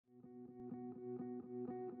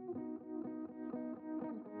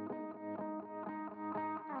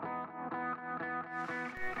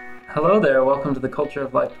Hello there, welcome to the Culture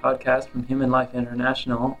of Life podcast from Human Life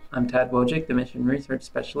International. I'm Tad Wojcik, the Mission Research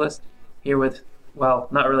Specialist, here with, well,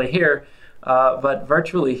 not really here, but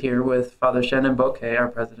virtually here with Father Shannon Bouquet, our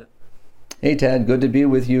president. Hey Tad, good to be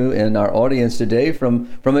with you and our audience today from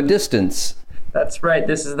a distance. That's right,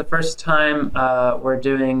 this is the first time we're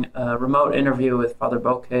doing a remote interview with Father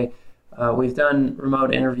Bouquet. We've done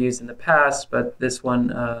remote interviews in the past, but this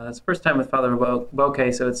one is the first time with Father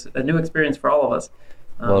Bouquet, so it's a new experience for all of us.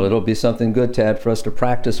 Well, it'll be something good, Tad, for us to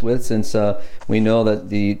practice with, since we know that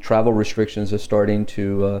the travel restrictions are starting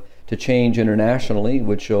to change internationally,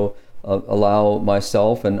 which will allow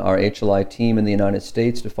myself and our HLI team in the United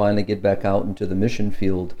States to finally get back out into the mission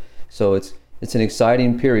field. So it's an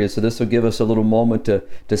exciting period. So this will give us a little moment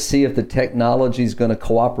to see if the technology is going to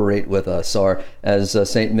cooperate with us, or as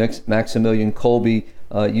St. Maximilian Kolbe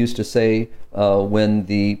used to say, when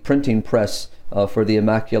the printing press for the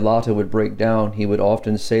Immaculata would break down, he would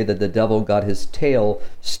often say that the devil got his tail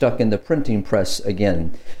stuck in the printing press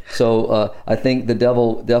again. So I think the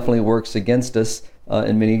devil definitely works against us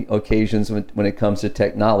in many occasions when it comes to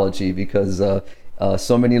technology, because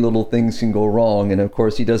so many little things can go wrong. And of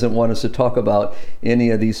course, he doesn't want us to talk about any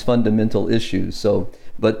of these fundamental issues.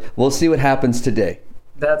 But we'll see what happens today.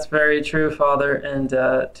 That's very true, Father. And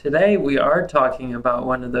today we are talking about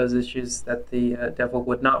one of those issues that the devil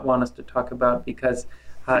would not want us to talk about, because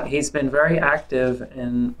he's been very active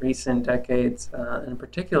in recent decades, and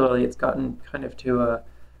particularly it's gotten kind of to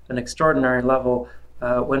an extraordinary level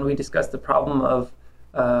when we discuss the problem of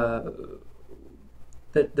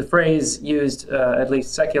the phrase used, at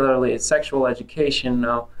least secularly, is sexual education.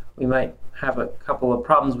 Now, we might have a couple of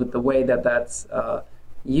problems with the way that that's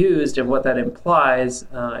used and what that implies.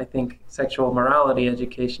 I think sexual morality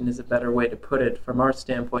education is a better way to put it from our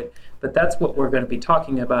standpoint. But that's what we're going to be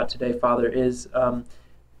talking about today, Father, is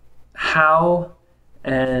how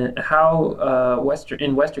in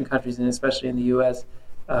Western countries, and especially in the U.S.,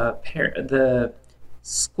 the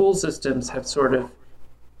school systems have sort of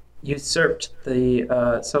usurped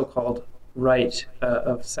the so-called right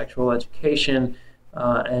of sexual education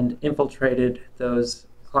and infiltrated those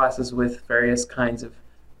classes with various kinds of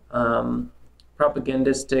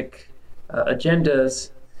propagandistic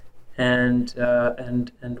agendas, and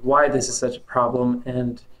why this is such a problem,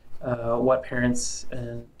 and what parents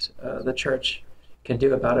and the church can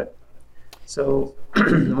do about it. So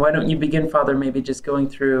why don't you begin, Father, maybe just going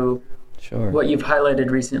through what you've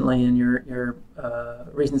highlighted recently in your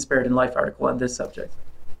recent Spirit and Life article on this subject.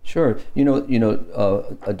 Sure.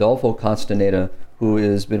 Adolfo Castaneda, who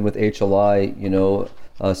has been with HLI,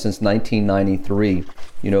 since 1993,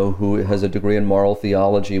 who has a degree in moral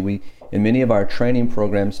theology. In many of our training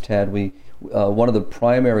programs, Tad, one of the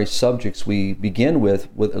primary subjects we begin with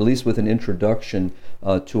at least with an introduction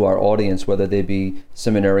to our audience, whether they be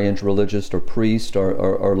seminarians, religious, or priests,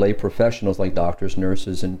 or lay professionals like doctors,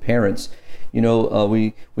 nurses, and parents.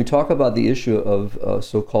 We talk about the issue of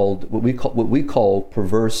so-called what we call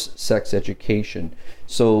perverse sex education.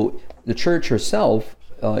 So the church herself,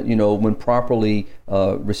 when properly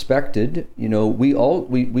respected,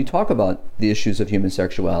 we talk about the issues of human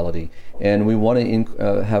sexuality, and we want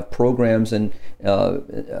to have programs and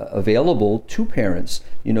available to parents,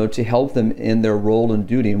 to help them in their role and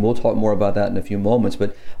duty. And we'll talk more about that in a few moments.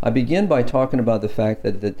 But I begin by talking about the fact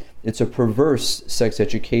that it's a perverse sex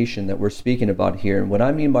education that we're speaking about here. And what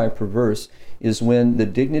I mean by perverse is when the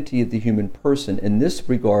dignity of the human person, in this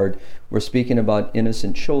regard, we're speaking about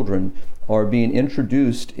innocent children, are being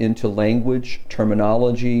introduced into language,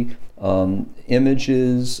 terminology,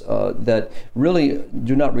 images that really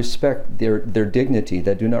do not respect their dignity,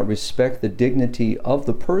 that do not respect the dignity of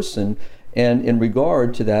the person. And in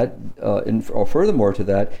regard to that, or furthermore to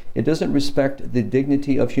that, it doesn't respect the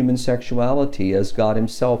dignity of human sexuality as God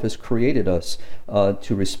Himself has created us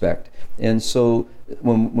to respect. And so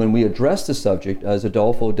when we address the subject, as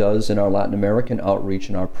Adolfo does in our Latin American outreach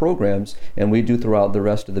and our programs, and we do throughout the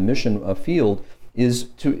rest of the mission field, is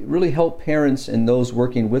to really help parents and those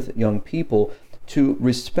working with young people to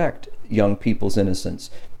respect young people's innocence,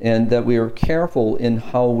 and that we are careful in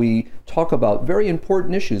how we talk about very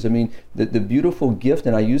important issues. I mean, the beautiful gift,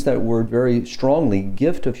 and I use that word very strongly,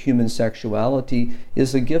 gift of human sexuality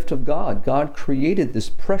is a gift of God. God created this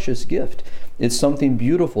precious gift. It's something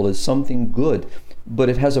beautiful, it's something good, but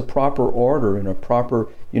it has a proper order and a proper,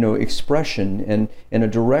 expression and a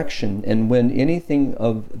direction. And when anything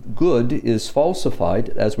of good is falsified,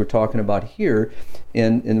 as we're talking about here,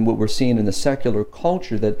 in what we're seeing in the secular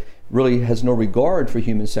culture, that really has no regard for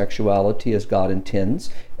human sexuality as God intends.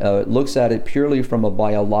 It looks at it purely from a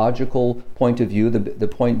biological point of view, the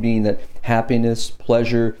point being that happiness,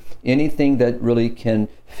 pleasure, anything that really can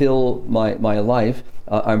fill my life,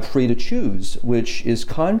 I'm free to choose, which is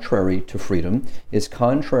contrary to freedom, is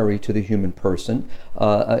contrary to the human person.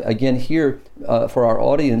 Again, here, for our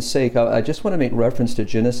audience sake, I just want to make reference to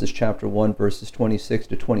Genesis chapter 1, verses 26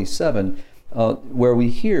 to 27, where we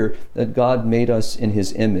hear that God made us in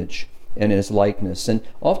his image and his likeness. And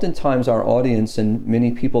oftentimes our audience and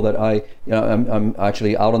many people that I'm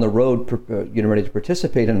actually out on the road getting ready to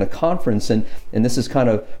participate in a conference, and this is kind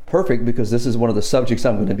of perfect because this is one of the subjects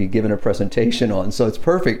I'm going to be giving a presentation on. So it's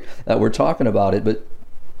perfect that we're talking about it, but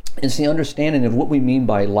it's the understanding of what we mean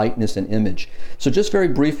by likeness and image. So just very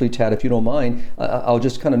briefly, Tad, if you don't mind, I'll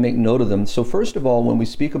just kind of make note of them. So first of all, when we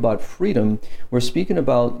speak about freedom, we're speaking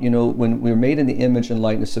about, when we're made in the image and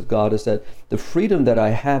likeness of God, is that the freedom that I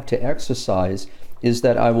have to exercise is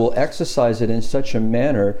that I will exercise it in such a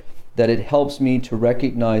manner that it helps me to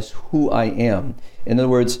recognize who I am. In other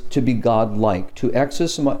words, to be God-like, to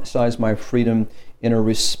exercise my freedom in a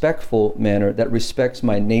respectful manner that respects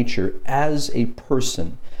my nature as a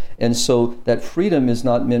person. And so that freedom is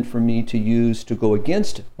not meant for me to use to go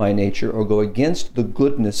against my nature or go against the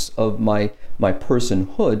goodness of my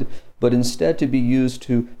personhood, but instead to be used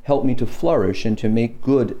to help me to flourish and to make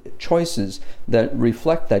good choices that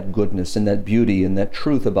reflect that goodness and that beauty and that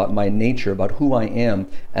truth about my nature, about who I am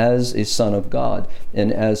as a son of God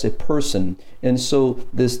and as a person. And so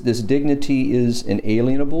this dignity is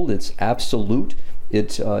inalienable, it's absolute.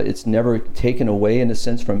 It's never taken away in a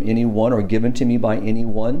sense from anyone or given to me by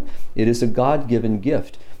anyone. It is a God-given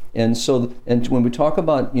gift. And so, and when we talk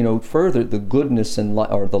about, further the goodness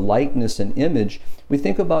or the likeness and image, we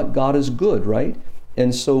think about God as good, right?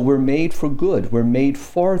 And so we're made for good. We're made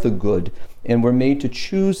for the good, and we're made to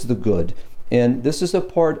choose the good. And this is a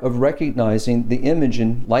part of recognizing the image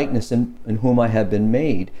and likeness in whom I have been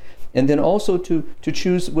made. And then also to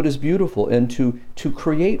choose what is beautiful and to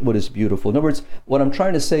create what is beautiful. In other words, what I'm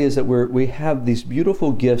trying to say is that we have these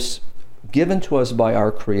beautiful gifts given to us by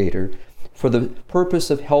our Creator for the purpose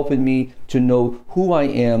of helping me to know who I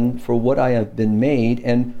am, for what I have been made,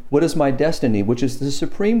 and what is my destiny, which is the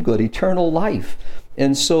supreme good, eternal life.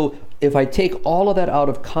 And so if I take all of that out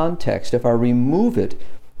of context, if I remove it,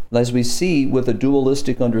 as we see with a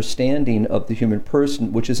dualistic understanding of the human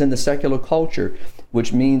person, which is in the secular culture,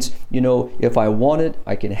 which means, if I want it,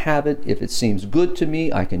 I can have it. If it seems good to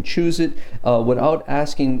me, I can choose it without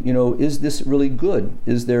asking, is this really good?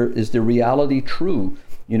 Is the reality true?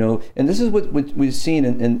 And this is what we've seen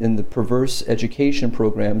in the perverse education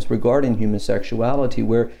programs regarding human sexuality,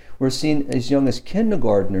 where we're seeing as young as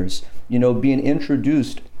kindergartners, being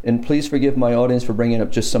introduced. And please forgive my audience for bringing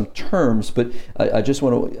up just some terms, but I just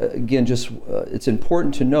want to, again, it's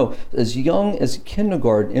important to know, as young as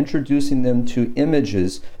kindergarten, introducing them to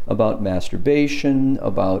images about masturbation,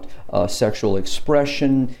 about sexual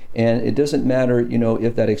expression, and it doesn't matter,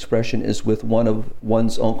 if that expression is with one of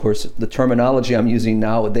one's own, of course, the terminology I'm using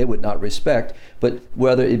now, they would not respect, but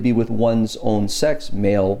whether it be with one's own sex,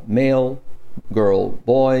 male, girl,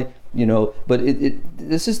 boy, but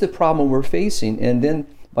this is the problem we're facing. And then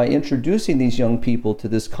by introducing these young people to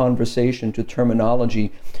this conversation, to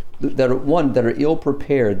terminology that are ill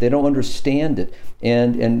prepared, they don't understand it,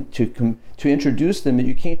 and to introduce them,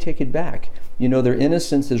 you can't take it back. Their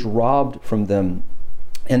innocence is robbed from them,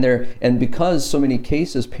 and because so many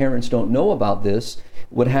cases parents don't know about this,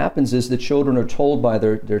 what happens is the children are told by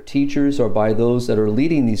their teachers or by those that are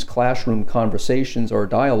leading these classroom conversations or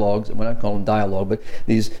dialogues, we're not calling them dialogue, but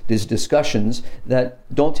these discussions, that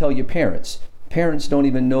don't tell your parents. Parents don't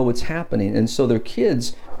even know what's happening, and so their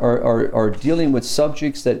kids are dealing with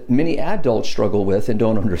subjects that many adults struggle with and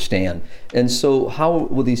don't understand. And so how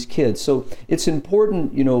will these kids? So it's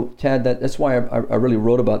important, Tad, that's why I really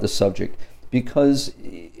wrote about this subject, because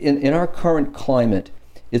in our current climate,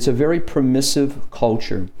 it's a very permissive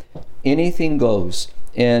culture. Anything goes.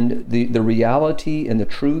 And the reality and the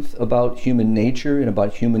truth about human nature and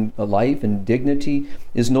about human life and dignity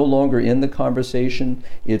is no longer in the conversation.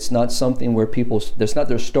 It's not something where that's not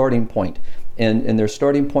their starting point. And their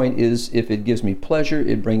starting point is, if it gives me pleasure,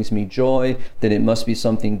 it brings me joy, then it must be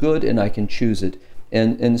something good and I can choose it.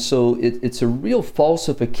 And so it's a real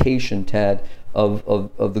falsification, Tad,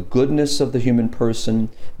 of the goodness of the human person,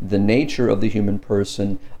 the nature of the human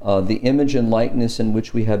person, the image and likeness in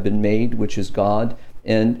which we have been made, which is God,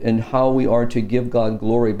 and how we are to give God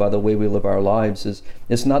glory by the way we live our lives.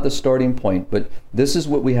 It's not the starting point, but this is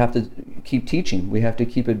what we have to keep teaching. We have to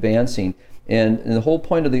keep advancing. And the whole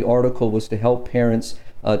point of the article was to help parents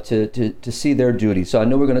to see their duty. So I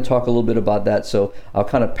know we're going to talk a little bit about that, so I'll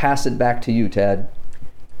kind of pass it back to you, Tad.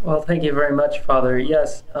 Well, thank you very much, Father.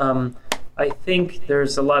 Yes, I think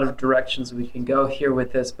there's a lot of directions we can go here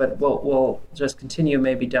with this, but we'll just continue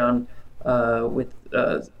maybe down with,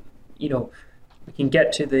 we can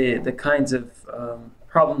get to the kinds of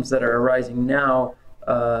problems that are arising now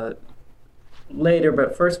later,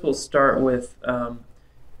 but first we'll start with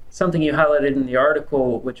something you highlighted in the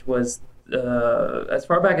article, which was as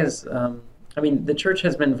far back as, the church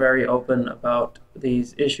has been very open about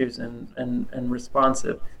these issues and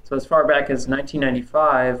responsive. So as far back as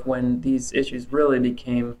 1995, when these issues really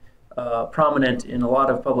became prominent in a lot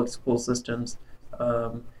of public school systems,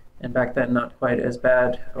 and back then not quite as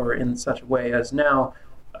bad or in such a way as now,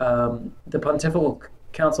 the Pontifical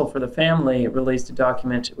Council for the Family released a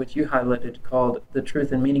document which you highlighted called The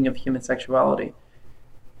Truth and Meaning of Human Sexuality.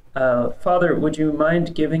 Father, would you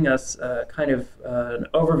mind giving us kind of an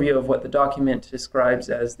overview of what the document describes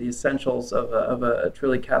as the essentials of a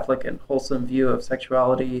truly Catholic and wholesome view of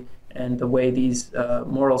sexuality and the way these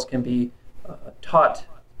morals can be taught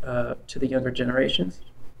to the younger generations?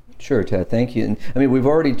 Sure, Ted, thank you. And we've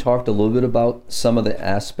already talked a little bit about some of the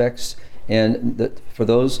aspects, and for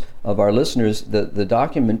those of our listeners, the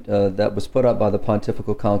document that was put out by the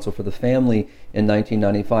Pontifical Council for the Family in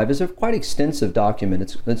 1995 is a quite extensive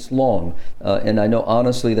document. It's long, and I know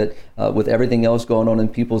honestly that with everything else going on in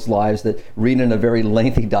people's lives, that reading a very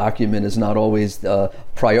lengthy document is not always on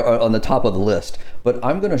the top of the list. But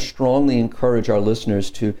I'm going to strongly encourage our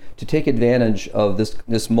listeners to take advantage of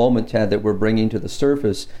this moment, Tad, that we're bringing to the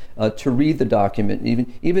surface, to read the document,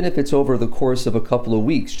 even if it's over the course of a couple of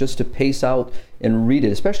weeks, just to pace out and read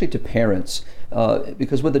it, especially to parents,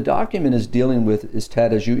 because what the document is dealing with is,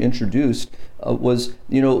 Tad, as you introduced, was,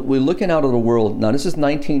 we're looking out at the world. Now, this is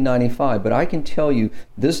 1995, but I can tell you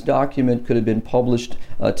this document could have been published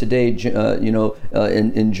today,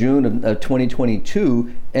 in June of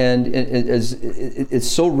 2022, and it's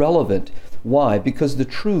so relevant. Why? Because the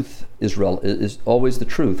truth is always the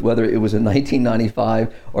truth, whether it was in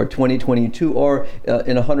 1995 or 2022 or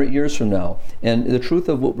in 100 years from now. And the truth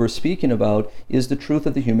of what we're speaking about is the truth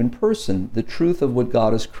of the human person, the truth of what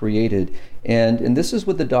God has created. And this is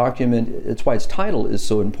what the document, it's why its title is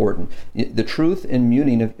so important, the truth and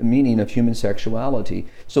meaning of human sexuality.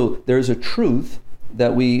 So there's a truth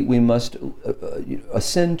that we must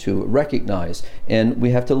ascend to, recognize, and we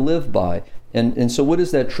have to live by. And so what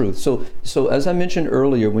is that truth? So as I mentioned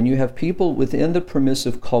earlier, when you have people within the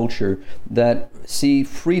permissive culture that see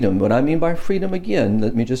freedom, what I mean by freedom, again,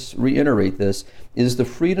 let me just reiterate this, is the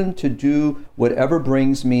freedom to do whatever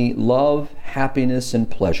brings me love, happiness,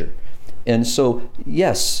 and pleasure. And so,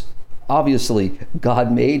 yes, obviously,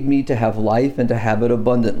 God made me to have life and to have it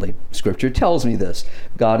abundantly. Scripture tells me this.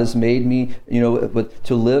 God has made me,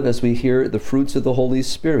 to live, as we hear, the fruits of the Holy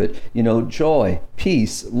Spirit, joy,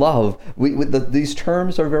 peace, love. These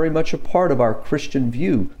terms are very much a part of our Christian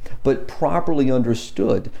view, but properly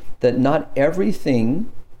understood, that not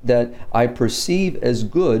everything that I perceive as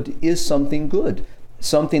good is something good.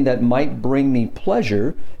 Something that might bring me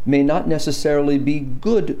pleasure may not necessarily be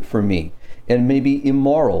good for me and may be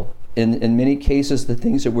immoral. In many cases, the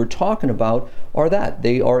things that we're talking about are that.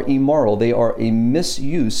 They are immoral. They are a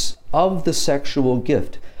misuse of the sexual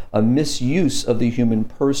gift, a misuse of the human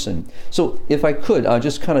person. So if I could, I'll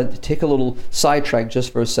just kind of take a little sidetrack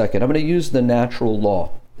just for a second. I'm going to use the natural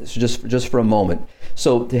law just for a moment,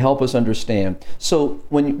 so to help us understand. So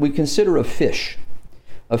when we consider a fish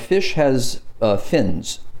has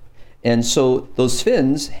fins. And so those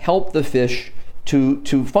fins help the fish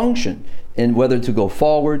to function, and whether to go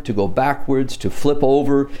forward, to go backwards, to flip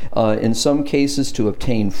over, in some cases to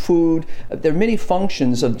obtain food. There are many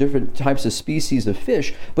functions of different types of species of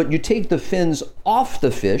fish, but you take the fins off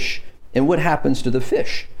the fish, and what happens to the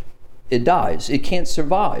fish? It dies. It can't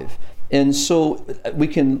survive. And so we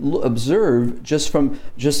can observe just from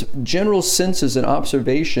general senses and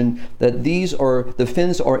observation that the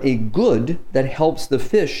fins are a good that helps the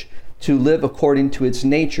fish to live according to its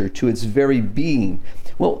nature, to its very being.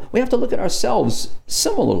 Well, we have to look at ourselves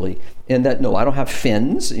similarly in that, no, I don't have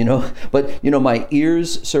fins, but my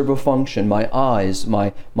ears serve a function, my eyes,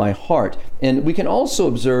 my heart. And we can also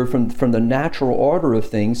observe from the natural order of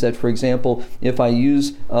things that, for example, if I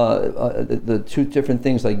use the two different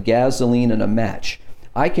things like gasoline and a match,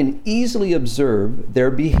 I can easily observe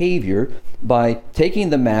their behavior by taking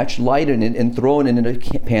the match, lighting it, and throwing it in a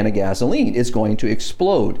pan of gasoline. It's going to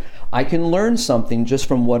explode. I can learn something just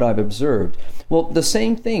from what I've observed. Well, the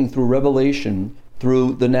same thing through revelation,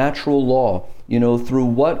 through the natural law. through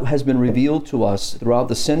what has been revealed to us throughout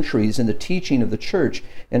the centuries in the teaching of the church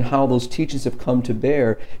and how those teachings have come to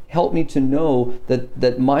bear. Help me to know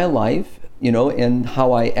that my life, and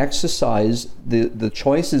how I exercise the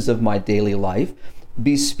choices of my daily life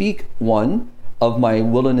bespeak, one, of my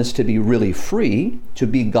willingness to be really free, to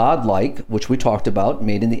be God-like, which we talked about,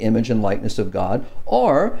 made in the image and likeness of God,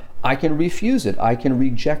 or I can refuse it, I can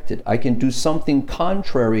reject it, I can do something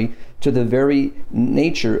contrary to the very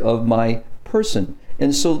nature of my person.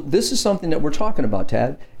 And so this is something that we're talking about,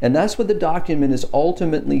 Tad, and that's what the document is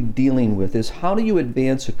ultimately dealing with, is how do you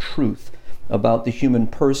advance a truth about the human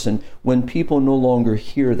person when people no longer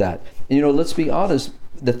hear that? And let's be honest,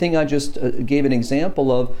 the thing I just gave an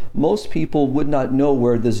example of, most people would not know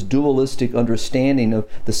where this dualistic understanding of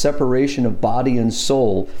the separation of body and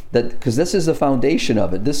soul, because this is the foundation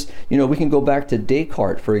of it. This, we can go back to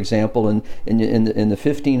Descartes, for example, in the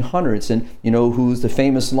 1500s, and who's the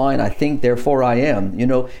famous line, "I think, therefore I am."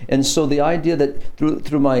 And so the idea that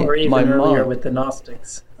through my or even my earlier mind, with the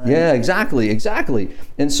Gnostics. Right? Yeah, exactly.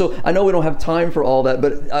 And so I know we don't have time for all that,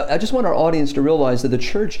 but I just want our audience to realize that the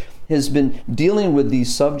church has been dealing with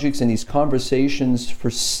these subjects and these conversations for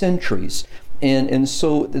centuries. And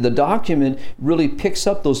so the document really picks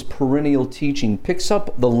up those perennial teaching, picks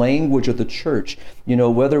up the language of the church,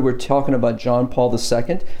 whether we're talking about John Paul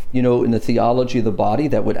II, in the theology of the body,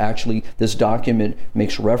 that would actually, this document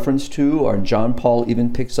makes reference to, or John Paul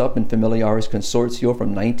even picks up in Familiaris Consortio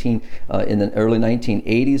from in the early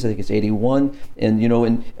 1980s, I think it's 81, and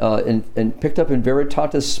picked up in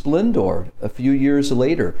Veritatis Splendor a few years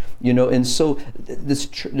later, and so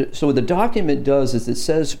so what the document does is it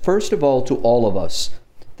says, first of all, to all of us,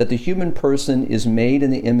 that the human person is made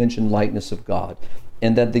in the image and likeness of God,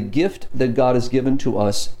 and that the gift that God has given to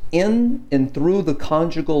us in and through the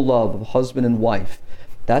conjugal love of husband and wife,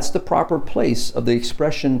 that's the proper place of the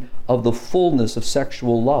expression of the fullness of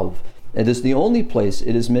sexual love. It is the only place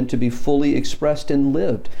it is meant to be fully expressed and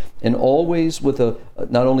lived, and always with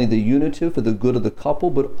not only the unitive for the good of the couple,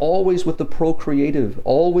 but always with the procreative,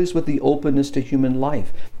 always with the openness to human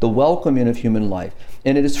life, the welcoming of human life.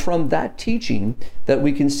 And it is from that teaching that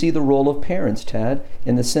we can see the role of parents, Tad,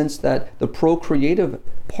 in the sense that the procreative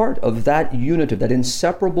part of that unitive, that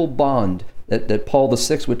inseparable bond that Paul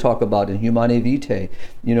VI would talk about in Humanae Vitae,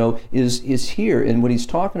 is here. And what he's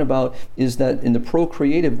talking about is that in the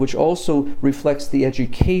procreative, which also reflects the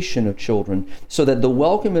education of children, so that the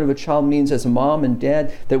welcoming of a child means, as a mom and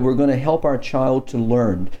dad, that we're going to help our child to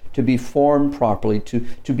learn, to be formed properly,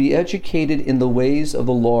 to be educated in the ways of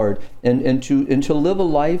the Lord, and to live a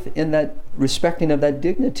life in that respecting of that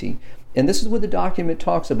dignity. And this is what the document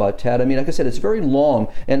talks about, Tad. Like I said, it's very long.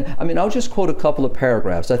 And I'll just quote a couple of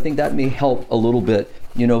paragraphs. I think that may help a little bit,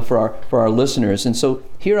 for our listeners. And so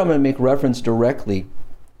here I'm going to make reference directly,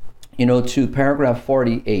 to paragraph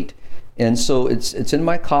 48. And so it's in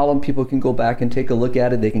my column. People can go back and take a look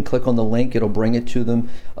at it. They can click on the link. It'll bring it to them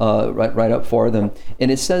right up for them.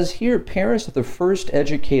 And it says here, parents are the first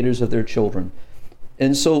educators of their children.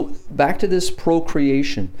 And so back to this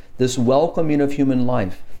procreation, this welcoming of human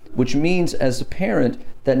life, which means, as a parent,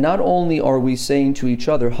 that not only are we saying to each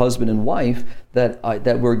other, husband and wife, that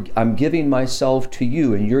I'm giving myself to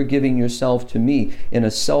you and you're giving yourself to me in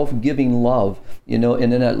a self-giving love, and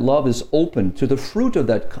then that love is open to the fruit of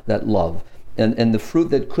that love. And the fruit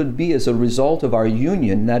that could be as a result of our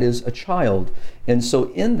union, that is a child. And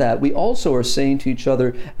so in that, we also are saying to each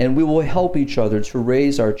other, and we will help each other to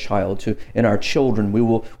raise our child and our children. We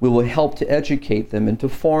will help to educate them and to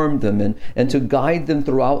form them and to guide them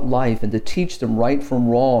throughout life and to teach them right from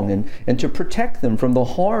wrong and to protect them from the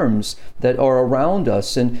harms that are around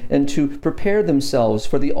us and to prepare themselves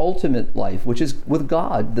for the ultimate life, which is with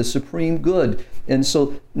God, the supreme good. And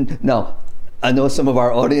so now, I know some of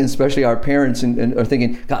our audience, especially our parents, and are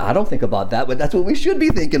thinking, God, I don't think about that, but that's what we should be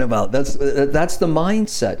thinking about. That's the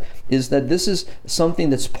mindset, is that this is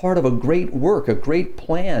something that's part of a great work, a great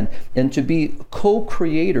plan, and to be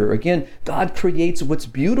co-creator. Again, God creates what's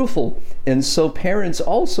beautiful, and so parents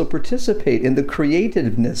also participate in the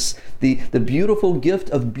creativeness, the beautiful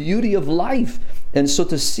gift of beauty of life. And so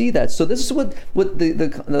to see that, so this is what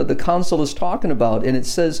the council is talking about, and it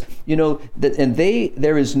says, that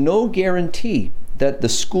there is no guarantee that the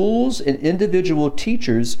schools and individual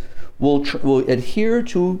teachers will adhere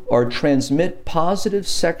to or transmit positive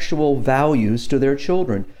sexual values to their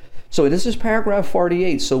children. So this is paragraph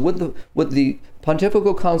 48. So what the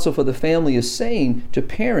Pontifical Council for the Family is saying to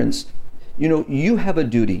parents, you have a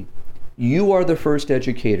duty. You are the first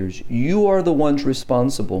educators. You are the ones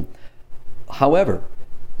responsible. However,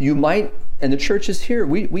 you might and the church is here.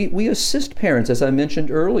 We assist parents, as I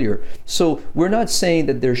mentioned earlier. So we're not saying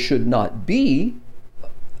that there should not be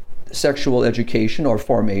sexual education or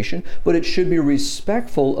formation, but it should be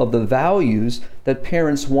respectful of the values that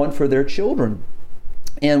parents want for their children.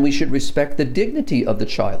 And we should respect the dignity of the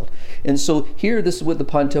child. And so here, this is what the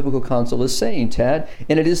Pontifical Council is saying, Tad,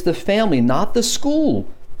 and it is the family, not the school,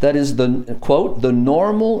 that is the, quote, the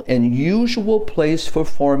normal and usual place for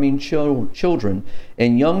forming children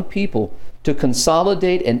and young people to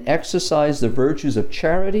consolidate and exercise the virtues of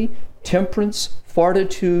charity, temperance,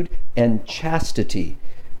 fortitude, and chastity.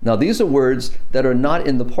 Now, these are words that are not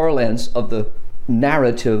in the parlance of the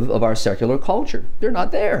narrative of our secular culture. They're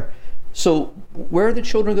not there. So where are the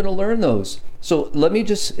children going to learn those? So let me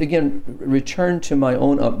just, again, return to my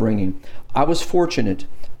own upbringing. I was fortunate.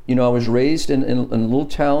 I was raised in a little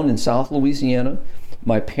town in South Louisiana.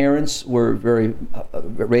 My parents were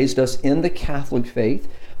raised us in the Catholic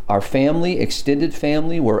faith. Our family, extended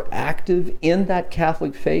family, were active in that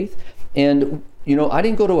Catholic faith. And, I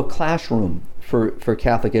didn't go to a classroom for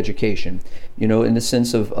Catholic education, in the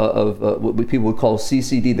sense of what people would call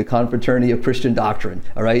CCD, the Confraternity of Christian Doctrine,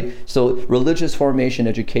 all right? So religious formation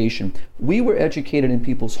education. We were educated in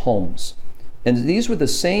people's homes. And these were the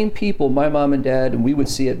same people my mom and dad and we would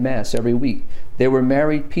see at Mass every week. They were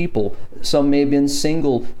married people. Some may have been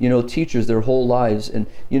single, teachers their whole lives, and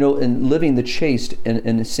and living the chaste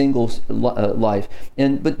and a single life.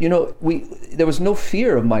 But there was no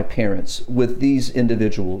fear of my parents with these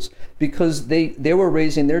individuals, because they were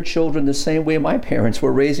raising their children the same way my parents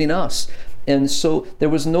were raising us. And so there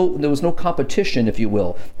was no competition, if you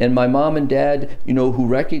will. And my mom and dad, who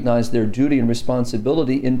recognized their duty and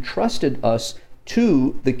responsibility, entrusted us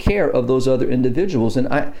to the care of those other individuals.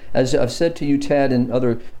 And as I've said to you, Tad, in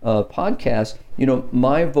other podcasts,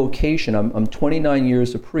 my vocation, I'm 29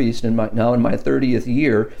 years a priest, and now in my 30th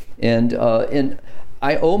year, and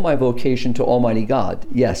I owe my vocation to Almighty God.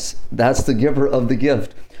 Yes, that's the giver of the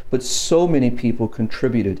gift. But so many people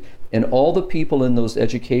contributed. And all the people in those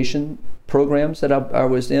education programs that I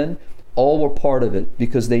was in, all were part of it,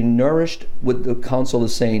 because they nourished what the council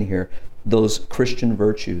is saying here, those Christian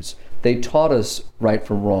virtues. They taught us right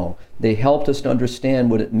from wrong. They helped us to understand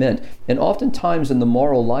what it meant. And oftentimes in the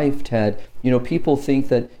moral life, Tad, people think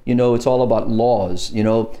that, it's all about laws,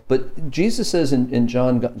 But Jesus says in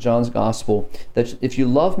John's gospel that if you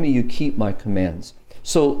love me, you keep my commands.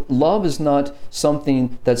 So love is not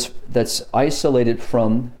something that's isolated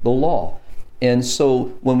from the law. And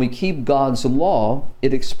so when we keep God's law,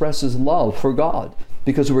 it expresses love for God,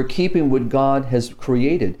 because we're keeping what God has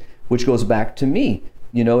created, which goes back to me,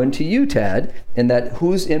 and to you, Tad, and that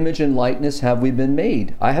whose image and likeness have we been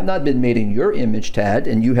made? I have not been made in your image, Tad,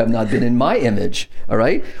 and you have not been in my image, all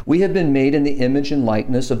right? We have been made in the image and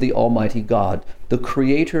likeness of the Almighty God, the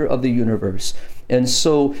creator of the universe. And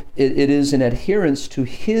so it is in adherence to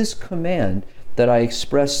his command that I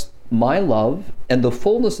express my love and the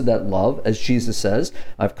fullness of that love, as Jesus says,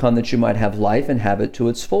 I've come that you might have life and have it to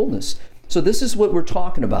its fullness. So this is what we're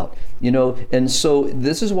talking about, and so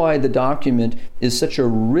this is why the document is such a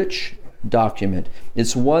rich document.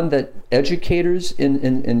 It's one that educators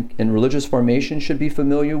in religious formation should be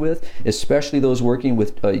familiar with, especially those working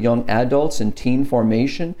with young adults in teen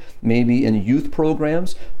formation, maybe in youth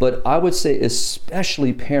programs, but I would say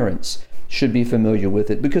especially parents should be familiar with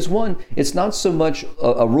it, because one, it's not so much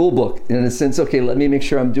a rule book in a sense, okay, let me make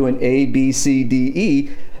sure I'm doing A, B, C, D,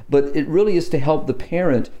 E, but it really is to help the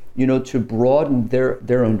parent to broaden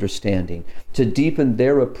their understanding, to deepen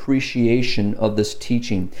their appreciation of this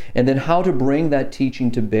teaching, and then how to bring that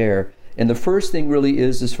teaching to bear. And the first thing really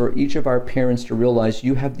is for each of our parents to realize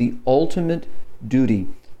you have the ultimate duty,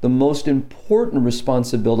 the most important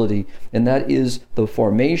responsibility, and that is the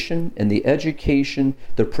formation and the education,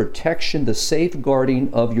 the protection, the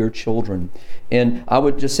safeguarding of your children. And I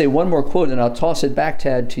would just say one more quote, and I'll toss it back,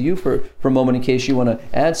 Tad, to you for a moment in case you want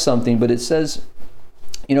to add something, but it says,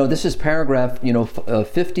 this is paragraph,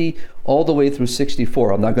 50 all the way through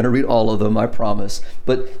 64. I'm not going to read all of them, I promise.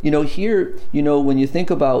 But, here, when you think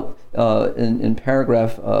about in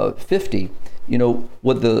paragraph 50,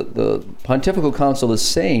 what the Pontifical Council is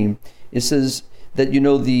saying, it says that,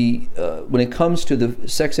 when it comes to the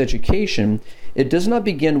sex education, it does not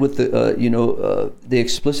begin with the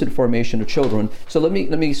explicit formation of children. So let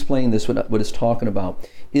me explain this. What it's talking about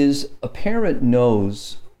is a parent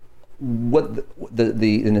knows what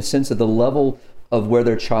the in a sense of the level of where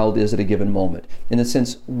their child is at a given moment. In a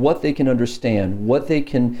sense, what they can understand, what they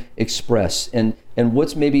can express, and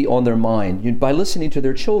what's maybe on their mind by listening to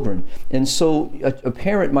their children. And so a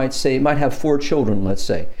parent might have 4 children, let's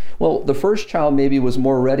say. Well, the first child maybe was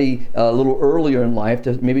more ready a little earlier in life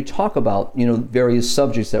to maybe talk about, various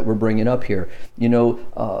subjects that we're bringing up here,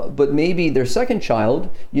 but maybe their second child,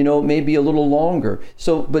 may be a little longer.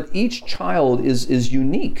 So, but each child is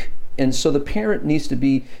unique. And so the parent needs to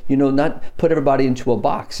be, not put everybody into a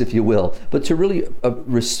box, if you will, but to really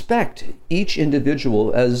respect each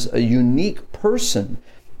individual as a unique person,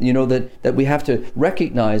 that we have to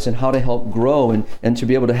recognize and how to help grow and to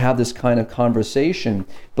be able to have this kind of conversation.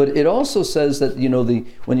 But it also says that,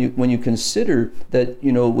 when you consider that,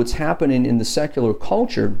 what's happening in the secular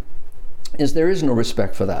culture is there is no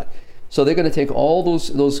respect for that. So they're going to take all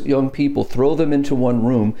those young people, throw them into one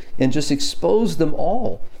room and just expose them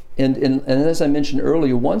all. And as I mentioned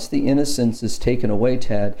earlier, once the innocence is taken away,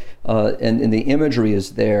 Tad, and the imagery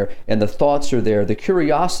is there, and the thoughts are there, the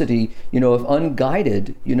curiosity, if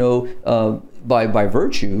unguided, by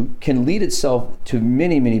virtue, can lead itself to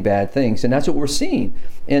many, many bad things, and that's what we're seeing.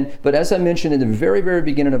 But as I mentioned in the very, very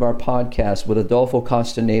beginning of our podcast with Adolfo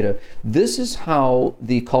Castaneda, this is how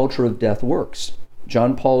the culture of death works.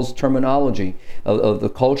 John Paul's terminology of the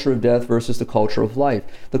culture of death versus the culture of life.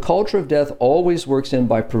 The culture of death always works in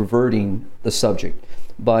by perverting the subject,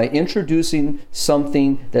 by introducing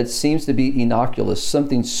something that seems to be innocuous,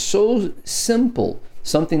 something so simple,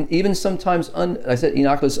 something even sometimes,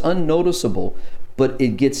 innocuous, unnoticeable, but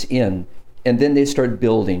it gets in. And then they start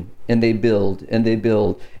building, and they build, and they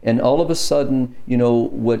build. And all of a sudden,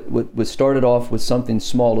 what started off with something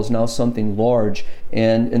small is now something large.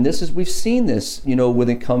 And we've seen this, when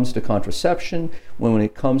it comes to contraception, when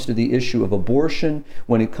it comes to the issue of abortion,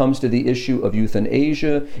 when it comes to the issue of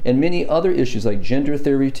euthanasia, and many other issues like gender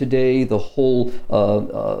theory today, the whole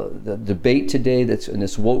the debate today that's in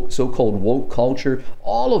this so-called woke culture.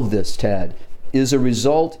 All of this, Tad, is a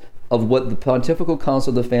result of what the Pontifical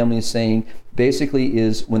Council of the Family is saying, basically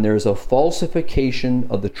is when there is a falsification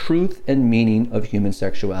of the truth and meaning of human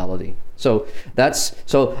sexuality. So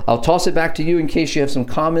I'll toss it back to you in case you have some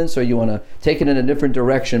comments or you want to take it in a different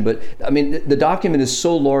direction. But I mean, the document is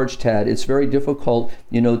so large, Tad, it's very difficult,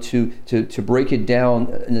 to break it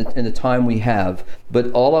down in the time we have.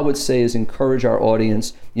 But all I would say is encourage our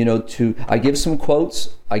audience, I give some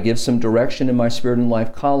quotes, I give some direction in my Spirit and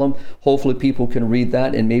Life column. Hopefully people can read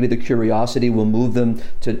that, and maybe the curiosity will move them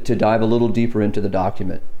to dive a little deeper into the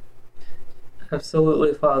document.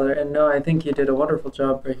 Absolutely, Father. And no, I think you did a wonderful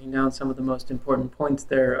job breaking down some of the most important points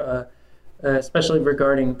there, especially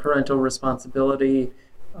regarding parental responsibility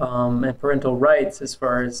and parental rights as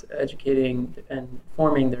far as educating and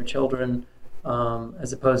forming their children,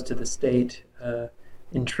 as opposed to the state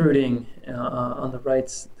intruding on the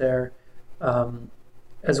rights there,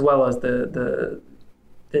 as well as the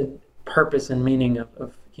purpose and meaning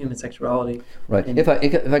of human sexuality. Right. If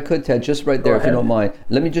I could, Ted, just right there, if you don't mind,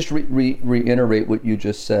 let me just reiterate what you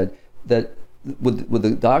just said. That what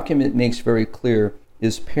the document makes very clear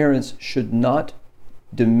is parents should not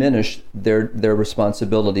diminish their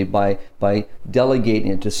responsibility by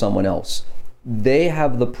delegating it to someone else. They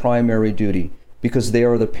have the primary duty because they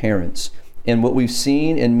are the parents. And what we've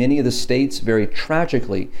seen in many of the states, very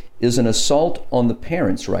tragically, is an assault on the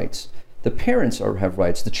parents' rights. The parents have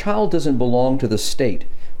rights. The child doesn't belong to the state,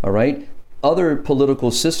 all right? Other political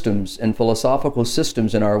systems and philosophical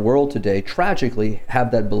systems in our world today tragically have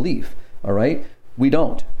that belief, all right? We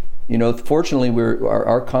don't. Fortunately,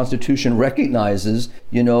 our Constitution recognizes,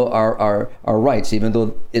 our rights, even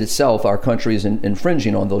though itself, our country is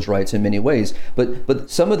infringing on those rights in many ways. But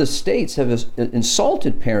some of the states have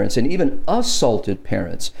insulted parents and even assaulted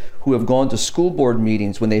parents who have gone to school board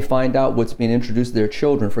meetings when they find out what's being introduced to their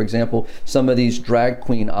children. For example, some of these drag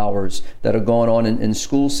queen hours that are going on in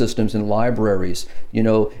school systems and libraries,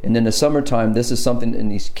 and in the summertime, this is something in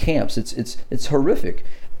these camps. It's horrific.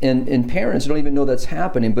 And parents don't even know that's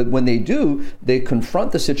happening. But when they do, they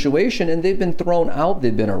confront the situation and they've been thrown out.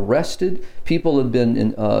 They've been arrested. People have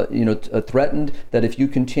been, threatened that if you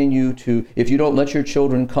don't let your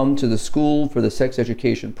children come to the school for the sex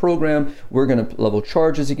education program, we're going to level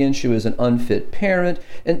charges against you as an unfit parent.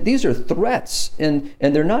 And these are threats, and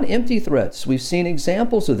they're not empty threats. We've seen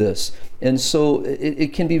examples of this. And so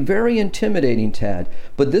it can be very intimidating, Tad.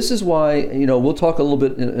 But this is why, we'll talk a little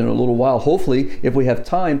bit in a little while, hopefully, if we have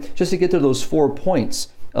time, just to get to those 4 points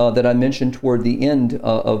that I mentioned toward the end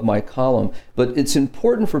of my column. But it's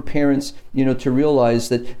important for parents, to realize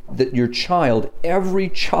that your child, every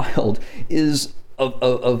child, is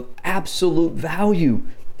of absolute value.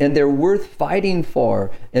 and they're worth fighting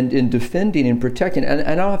for and defending and protecting. And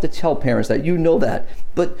I don't have to tell parents that, you know that,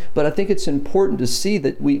 but I think it's important to see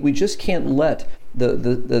that we just can't let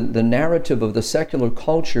the narrative of the secular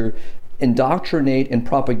culture indoctrinate and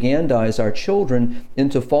propagandize our children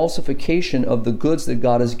into falsification of the goods that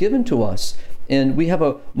God has given to us. And we have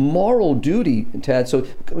a moral duty, Tad. So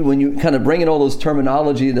when you kind of bring in all those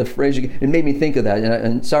terminology, the phrase, it made me think of that.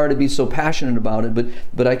 And sorry to be so passionate about it,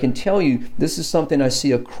 but I can tell you, this is something I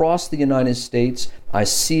see across the United States. I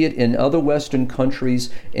see it in other Western countries,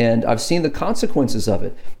 and I've seen the consequences of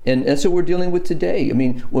it. And that's what we're dealing with today. I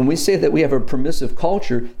mean, when we say that we have a permissive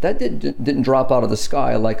culture, that didn't drop out of the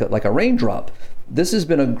sky like a raindrop. This has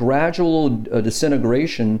been a gradual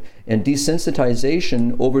disintegration and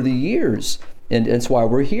desensitization over the years. And that's why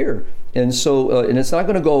we're here. And so, and it's not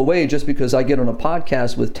going to go away just because I get on a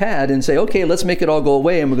podcast with Tad and say, okay, let's make it all go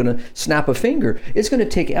away and we're going to snap a finger. It's going to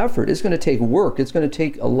take effort. It's going to take work. It's going to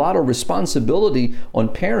take a lot of responsibility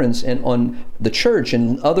on parents and on the church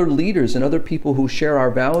and other leaders and other people who share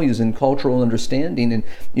our values and cultural understanding. And,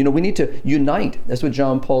 we need to unite. That's what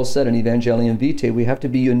John Paul said in Evangelium Vitae. We have to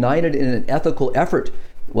be united in an ethical effort.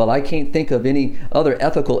 Well, I can't think of any other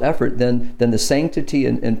ethical effort than the sanctity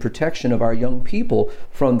and protection of our young people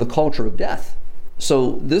from the culture of death.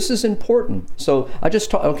 So this is important. So I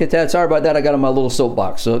just okay, Tad, sorry about that. I got on my little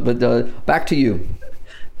soapbox. But back to you.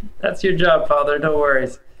 That's your job, Father. No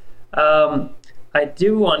worries. I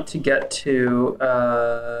do want to get to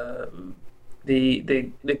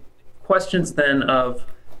the questions then of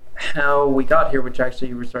how we got here, which actually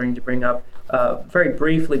you were starting to bring up very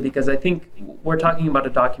briefly, because I think we're talking about a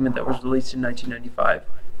document that was released in 1995,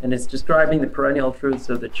 and it's describing the perennial truths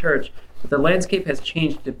of the church. But the landscape has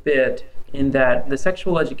changed a bit in that the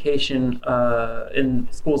sexual education in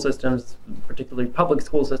school systems, particularly public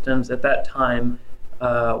school systems at that time,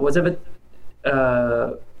 was of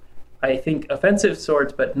a, I think, offensive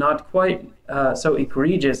sort, but not quite so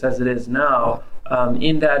egregious as it is now,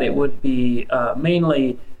 in that it would be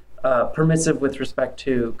mainly permissive with respect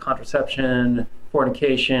to contraception,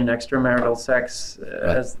 fornication, extramarital sex,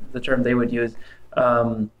 as the term they would use,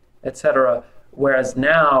 etc. Whereas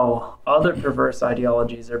now, other perverse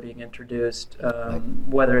ideologies are being introduced,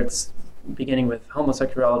 whether it's beginning with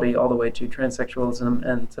homosexuality all the way to transsexualism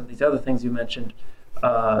and some of these other things you mentioned,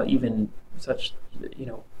 even such,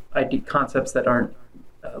 concepts that aren't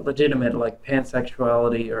legitimate, like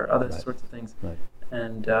pansexuality or other sorts of things. Right.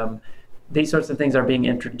 And these sorts of things are being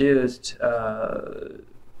introduced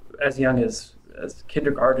as young as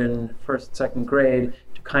kindergarten, first, second grade,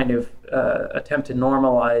 to kind of attempt to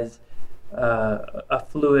normalize a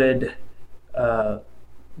fluid,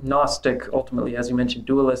 Gnostic, ultimately, as you mentioned,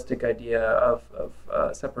 dualistic idea of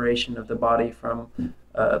separation of the body from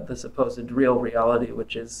the supposed real reality,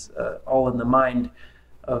 which is all in the mind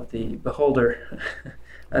of the beholder,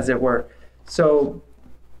 as it were. So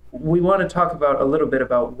we want to talk about a little bit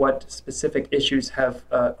about what specific issues have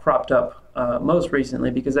cropped up most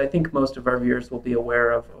recently, because I think most of our viewers will be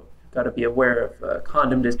aware of, got to be aware of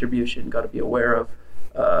condom distribution, got to be aware of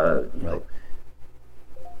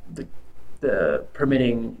the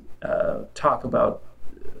permitting talk about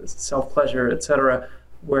self-pleasure, etc.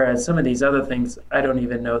 Whereas some of these other things, I don't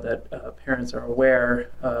even know that parents are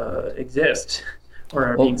aware exist or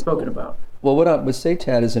are being spoken about. Well, what I would say,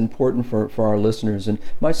 Tad, is important for our listeners, and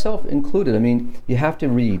myself included. I mean, you have to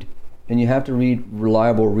read, and you have to read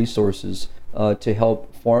reliable resources to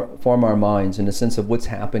help form our minds in the sense of what's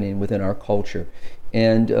happening within our culture.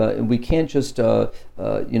 And we can't just,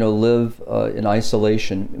 live in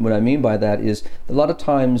isolation. What I mean by that is a lot of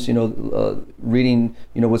times, reading,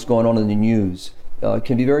 what's going on in the news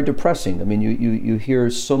can be very depressing. I mean, you hear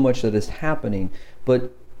so much that is happening,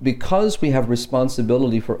 but because we have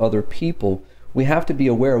responsibility for other people, we have to be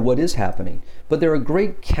aware of what is happening. But there are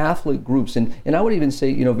great Catholic groups, and I would even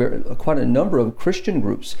say, quite a number of Christian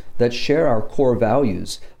groups that share our core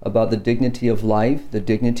values about the dignity of life, the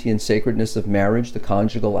dignity and sacredness of marriage, the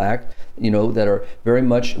conjugal act, that are very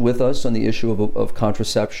much with us on the issue of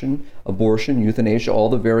contraception, abortion, euthanasia, all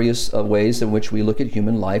the various ways in which we look at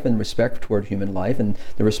human life and respect toward human life and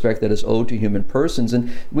the respect that is owed to human persons.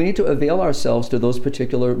 And we need to avail ourselves to those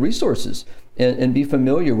particular resources and be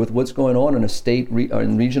familiar with what's going on a state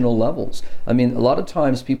and regional levels. I mean, a lot of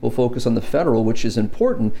times people focus on the federal, which is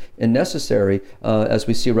important and necessary, as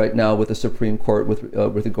we see right now with the Supreme Court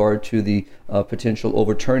with regard to the potential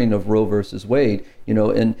overturning of Roe versus Wade.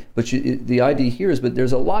 The idea here is, but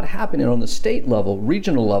there's a lot happening on the state level,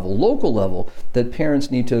 regional level, local level that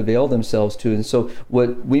parents need to avail themselves to. And so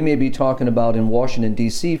what we may be talking about in Washington,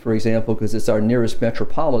 D.C., for example, because it's our nearest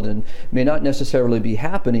metropolitan, may not necessarily be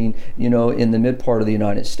happening, in in the mid part of the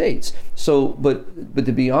United States. So, but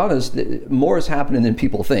to be honest, more is happening than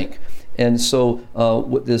people think. And so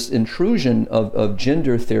with this intrusion of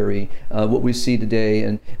gender theory, what we see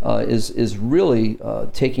today is really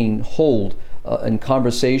taking hold in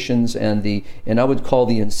conversations, and I would call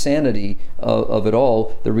the insanity of it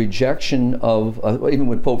all, the rejection of, even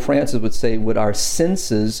what Pope Francis would say, what our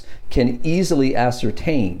senses can easily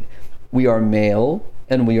ascertain. We are male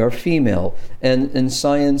and we are female. And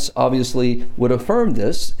science obviously would affirm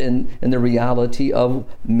this in the reality of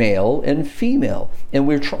male and female. And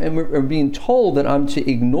we're being told that I'm to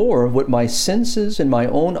ignore what my senses and my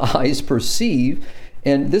own eyes perceive.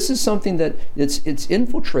 And this is something that it's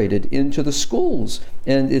infiltrated into the schools,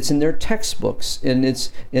 and it's in their textbooks. And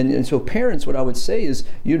so parents, what I would say is,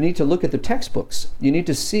 you need to look at the textbooks. You need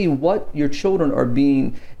to see what your children are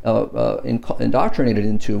being indoctrinated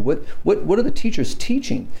into. What are the teachers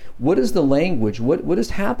teaching? What is the language? What is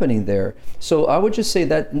happening there? So I would just say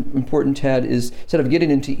that important, Tad, is instead of getting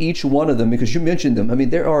into each one of them, because you mentioned them, I mean,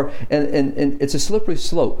 there are, and it's a slippery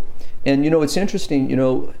slope. And it's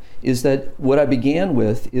interesting, is that what I began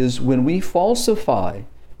with is, when we falsify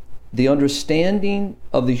the understanding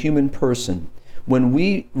of the human person, when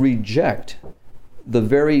we reject the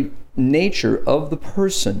very nature of the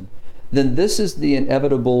person, then this is the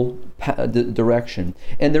inevitable direction.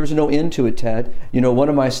 And there's no end to it, Tad. One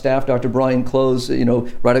of my staff, Dr. Brian Close,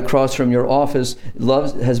 right across from your office,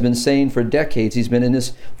 has been saying for decades, he's been in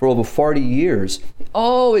this for over 40 years,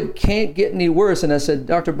 oh, it can't get any worse. And I said,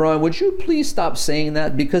 Dr. Brian, would you please stop saying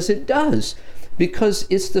that? Because it does. Because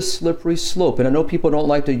it's the slippery slope. And I know people don't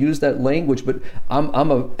like to use that language, but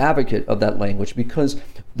I'm an advocate of that language, because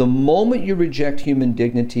the moment you reject human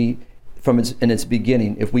dignity in its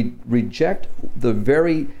beginning, if we reject the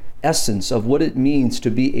very essence of what it means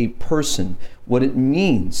to be a person, what it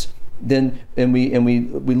means, then and we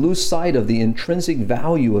lose sight of the intrinsic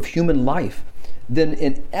value of human life, then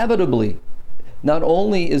inevitably, not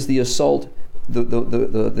only is the assault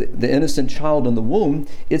the innocent child in the womb,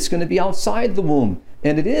 it's going to be outside the womb.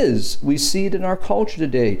 And it is. We see it in our culture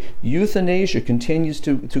today. Euthanasia continues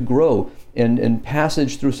to grow and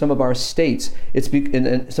passage through some of our states.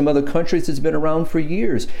 In some other countries, it's been around for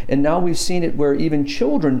years. And now we've seen it where even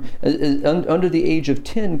children under the age of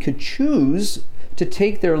 10 could choose to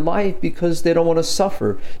take their life because they don't want to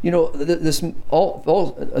suffer. This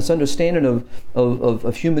understanding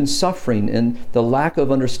of human suffering and the lack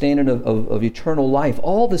of understanding of eternal life,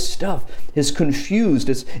 all this stuff is confused.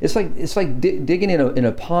 It's like digging in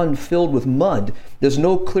a pond filled with mud. There's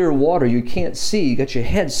no clear water. You can't see. You got your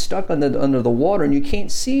head stuck under the water and you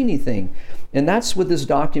can't see anything. And that's what this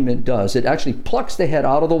document does. It actually plucks the head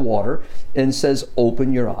out of the water and says,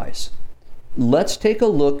 open your eyes. Let's take a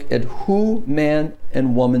look at who man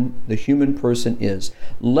and woman, the human person, is.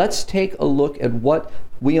 Let's take a look at what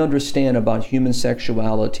we understand about human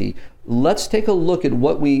sexuality. Let's take a look at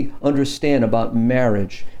what we understand about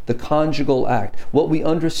marriage, the conjugal act, what we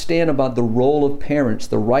understand about the role of parents,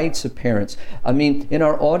 the rights of parents. I mean, in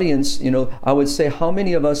our audience, I would say, how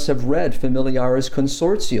many of us have read Familiaris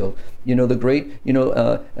Consortio, the great,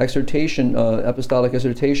 exhortation, apostolic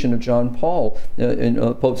exhortation of John Paul,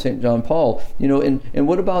 Pope St. John Paul, and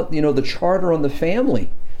what about, the Charter on the Family?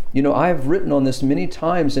 I've written on this many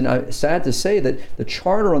times, and I'm sad to say that the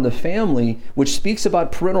Charter on the Family, which speaks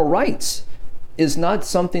about parental rights, is not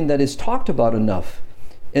something that is talked about enough.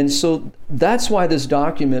 And so that's why this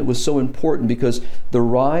document was so important, because the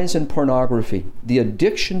rise in pornography, the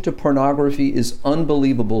addiction to pornography is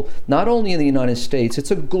unbelievable, not only in the United States,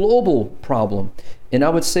 it's a global problem. And I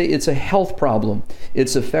would say it's a health problem.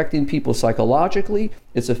 It's affecting people psychologically,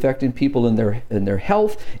 it's affecting people in their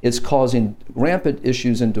health, it's causing rampant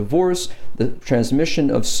issues in divorce, the transmission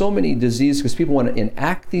of so many diseases, because people want to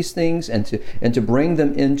enact these things and to bring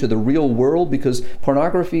them into the real world, because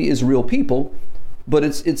pornography is real people. But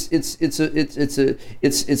it's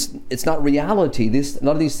not reality. A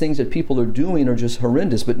lot of these things that people are doing are just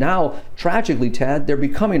horrendous. But now, tragically, Tad, they're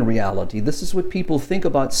becoming reality. This is what people think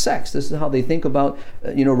about sex. This is how they think about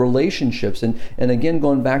relationships. And again,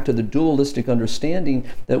 going back to the dualistic understanding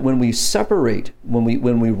that when we separate, when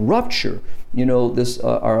we rupture, this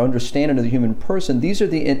our understanding of the human person, these are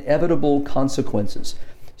the inevitable consequences.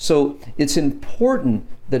 So it's important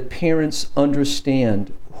that parents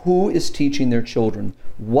understand who is teaching their children,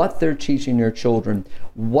 what they're teaching their children,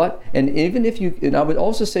 and even if and I would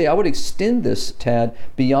also say, I would extend this, Tad,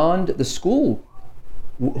 beyond the school.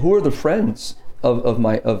 Who are the friends of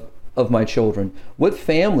of my children? What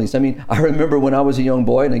families? I mean, I remember when I was a young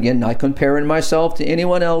boy, and again, not comparing myself to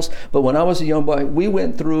anyone else, but when I was a young boy, we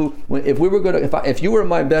went through, if you were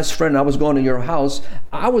my best friend and I was going to your house,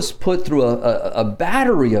 I was put through a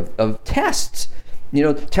battery of tests.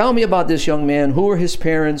 Tell me about this young man. Who are his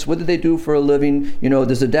parents? What did they do for a living?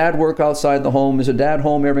 Does the dad work outside the home? Is the dad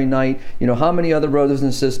home every night? How many other brothers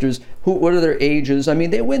and sisters? What are their ages? I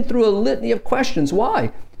mean, they went through a litany of questions.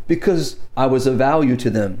 Why? Because I was of value to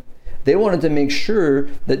them. They wanted to make sure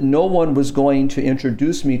that no one was going to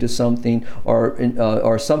introduce me to something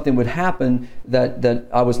or something would happen that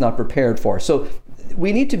I was not prepared for. So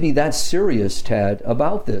we need to be that serious, Tad,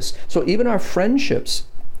 about this. So even our friendships,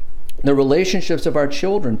 the relationships of our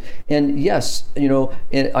children, and yes,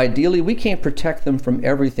 and ideally we can't protect them from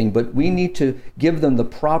everything, but we need to give them the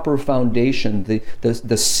proper foundation,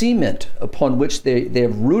 the cement upon which they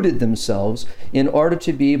have rooted themselves in order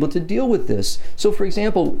to be able to deal with this. So for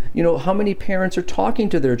example, how many parents are talking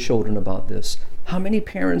to their children about this? How many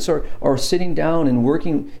parents are sitting down and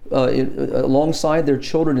working alongside their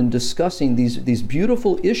children and discussing these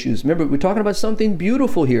beautiful issues? Remember, we're talking about something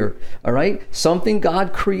beautiful here, all right? Something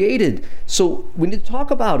God created. So we need to talk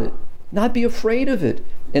about it, not be afraid of it.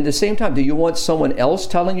 And at the same time, do you want someone else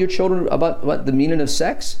telling your children about the meaning of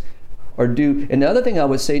sex? And the other thing I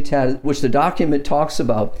would say, Tad, which the document talks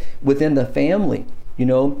about within the family,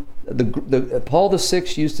 Paul VI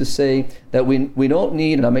used to say that we don't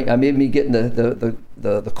need, and I may be getting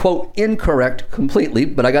the quote incorrect completely,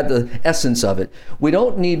 but I got the essence of it. We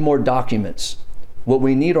don't need more documents. What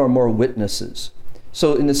we need are more witnesses.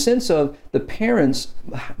 So in the sense of the parents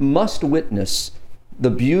must witness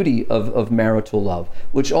the beauty of marital love,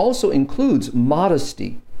 which also includes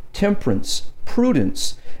modesty, temperance,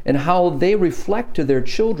 prudence, and how they reflect to their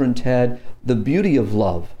children, Tad, the beauty of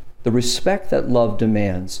love, the respect that love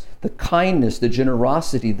demands, the kindness, the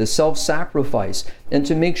generosity, the self-sacrifice, and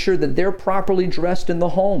to make sure that they're properly dressed in the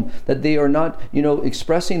home, that they are not,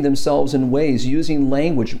 expressing themselves in ways, using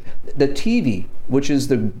language. The TV, which is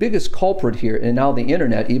the biggest culprit here, and now the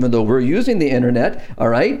internet, even though we're using the internet, all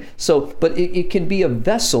right? So, but it can be a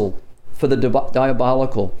vessel for the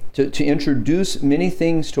diabolical, to introduce many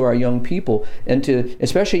things to our young people, and to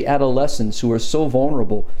especially adolescents who are so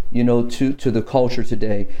vulnerable, to the culture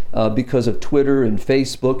today because of Twitter and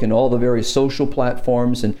Facebook and all the various social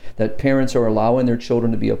platforms and that parents are allowing their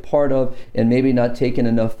children to be a part of, and maybe not taking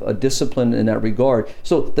enough discipline in that regard.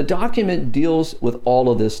 So the document deals with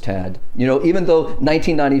all of this, Tad. Even though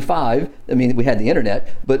 1995, we had the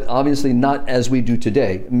internet, but obviously not as we do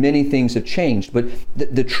today. Many things have changed, but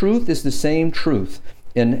the truth is the same truth.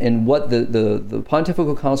 And what the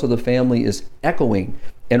Pontifical Council of the Family is echoing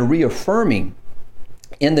and reaffirming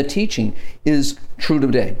in the teaching is true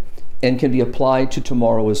today and can be applied to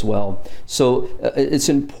tomorrow as well. So it's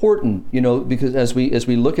important, because as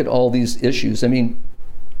we look at all these issues,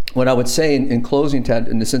 what I would say in closing, Ted,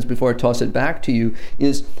 in the sense before I toss it back to you,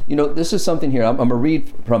 is, this is something here. I'm going to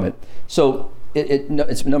read from it. So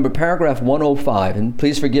it's paragraph 105, and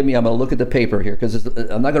please forgive me, I'm going to look at the paper here because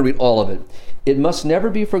I'm not going to read all of it. It must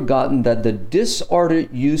never be forgotten that the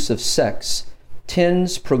disordered use of sex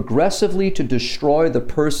tends progressively to destroy the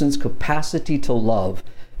person's capacity to love,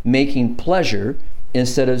 making pleasure,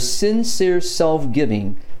 instead of sincere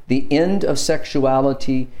self-giving, the end of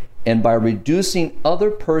sexuality, and by reducing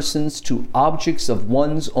other persons to objects of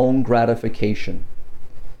one's own gratification.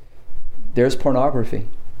 There's pornography.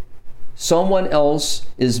 Someone else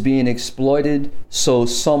is being exploited so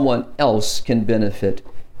someone else can benefit.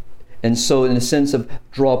 And so in a sense of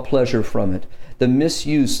draw pleasure from it. The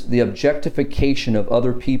misuse, the objectification of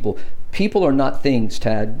other people. People are not things,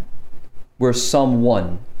 Tad. We're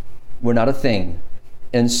someone. We're not a thing.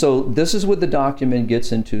 And so this is what the document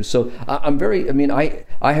gets into. So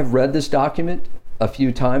I have read this document a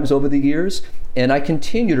few times over the years, and I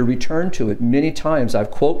continue to return to it many times. I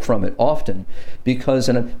quote from it often because,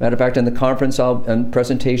 and a matter of fact, in the conference and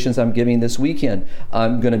presentations I'm giving this weekend,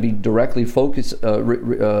 I'm going to be directly focused,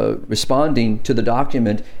 responding to the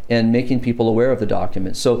document and making people aware of the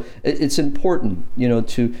document. So it's important,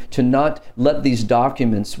 to not let these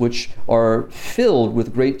documents, which are filled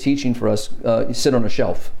with great teaching for us, sit on a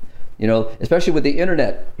shelf. Especially with the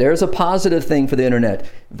internet. There's a positive thing for the internet.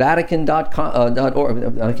 Vatican.com,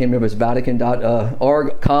 I can't remember, it's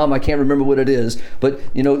Vatican.org, I can't remember what it is. But,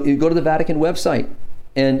 you go to the Vatican website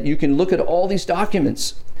and you can look at all these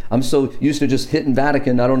documents. I'm so used to just hitting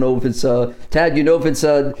Vatican. I don't know if it's, Tad, if it's,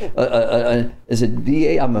 is it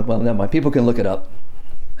VA? Never mind. People can look it up.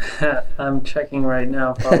 I'm checking right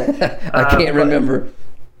now. I can't remember.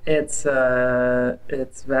 It's Vatican.va,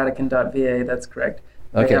 that's correct.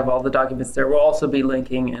 Okay. have all the documents there. We'll also be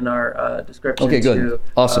linking in our description Okay, good. to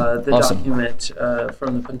Awesome. the Awesome. document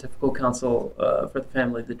from the Pontifical Council for the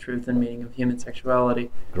Family, The Truth and Meaning of Human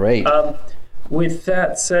Sexuality. Great. With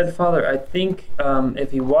that said, Father, I think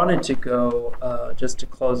if you wanted to go just to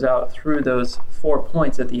close out through those 4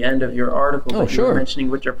 points at the end of your article that you were mentioning,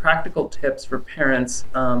 which are practical tips for parents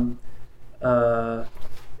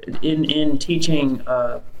in teaching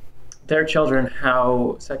their children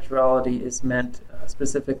how sexuality is meant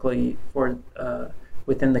specifically for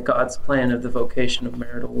within the God's plan of the vocation of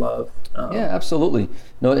marital love. Yeah, absolutely.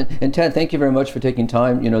 No, and Tad, thank you very much for taking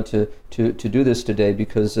time, to do this today,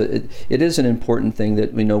 because it is an important thing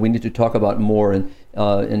that we need to talk about more. And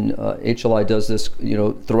HLI does this,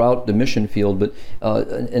 throughout the mission field. But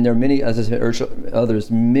and there are many, as I said,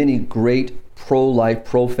 others, many great pro-life,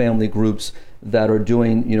 pro-family groups that are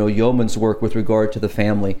doing, yeoman's work with regard to the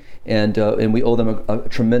family, and we owe them a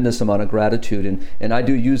tremendous amount of gratitude, and I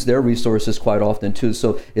do use their resources quite often too.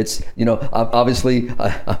 So it's, obviously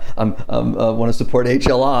I want to support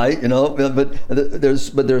HLI,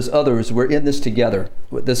 but there's others. We're in this together.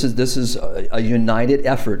 This is a united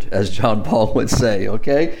effort, as John Paul would say.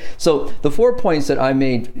 Okay, so the 4 points that I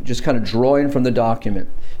made, just kind of drawing from the document.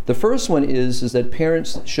 The first one is that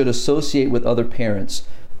parents should associate with other parents,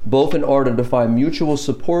 both in order to find mutual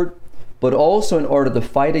support, but also in order to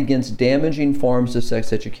fight against damaging forms of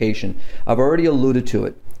sex education. I've already alluded to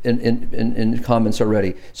it in comments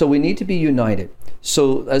already. So we need to be united.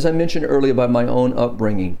 So as I mentioned earlier about my own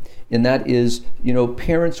upbringing, and that is,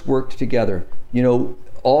 parents worked together.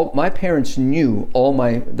 All my parents knew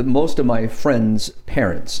most of my friends'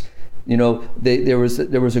 parents. There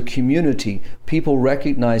was a community. People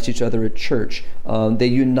recognized each other at church. They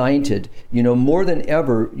united. More than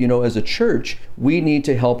ever, as a church, we need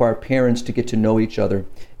to help our parents to get to know each other.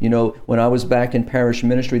 When I was back in parish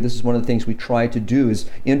ministry, this is one of the things we try to do, is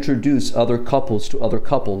introduce other couples to other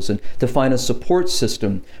couples and to find a support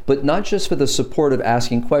system, but not just for the support of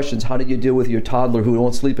asking questions. How do you deal with your toddler who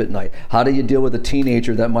won't sleep at night? How do you deal with a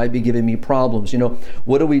teenager that might be giving me problems?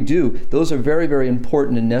 What do we do? Those are very, very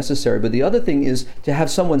important and necessary. But the other thing is to have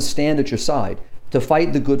someone stand at your side, to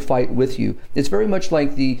fight the good fight with you. It's very much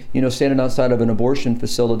like the, standing outside of an abortion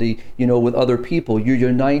facility, with other people. You're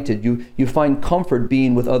united. You find comfort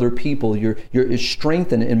being with other people. You're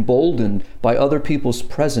strengthened, emboldened by other people's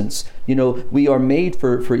presence. We are made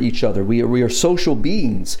for each other. We are social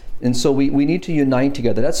beings. And so we need to unite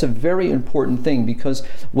together. That's a very important thing, because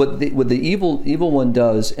what the evil one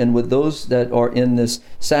does, and with those that are in this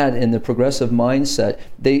in the progressive mindset,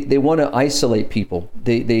 they want to isolate people.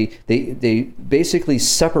 They basically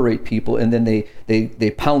separate people, and then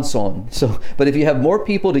they pounce on. So, but if you have more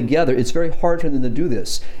people together, it's very hard for them to do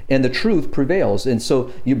this, and the truth prevails. And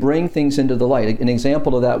so you bring things into the light. An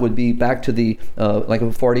example of that would be back to the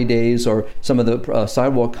like 40 days, or some of the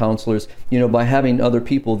sidewalk counselors. By having other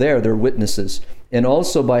people there, they're witnesses. And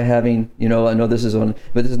also by having, I know this is but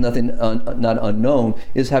this is nothing not unknown,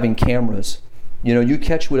 is having cameras. You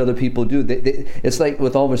catch what other people do. It's like,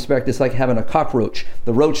 with all respect, it's like having a cockroach.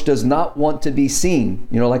 The roach does not want to be seen,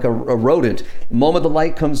 like a rodent. The moment the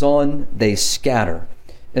light comes on, they scatter.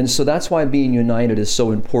 And so that's why being united is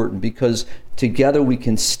so important, because together we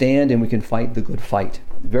can stand and we can fight the good fight.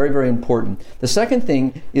 Very, very important. The second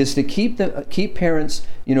thing is to keep parents,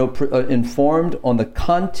 informed on the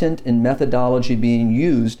content and methodology being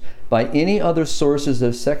used by any other sources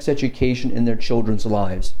of sex education in their children's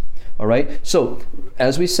lives. All right. So,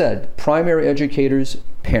 as we said, primary educators,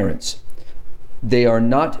 parents. They are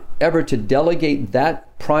not ever to delegate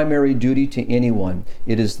that primary duty to anyone.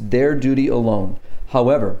 It is their duty alone.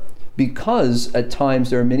 However, because at times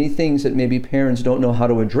there are many things that maybe parents don't know how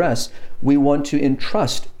to address, we want to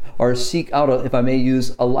entrust or seek out, if I may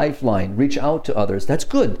use a lifeline, reach out to others. That's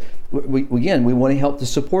good. We want to help to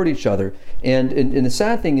support each other. And the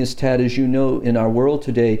sad thing is, Tad, as you know, in our world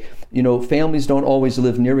today, families don't always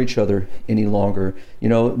live near each other any longer.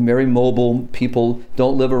 Very mobile people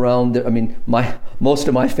don't live around. Most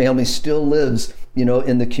of my family still lives,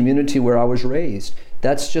 in the community where I was raised.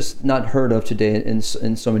 That's just not heard of today in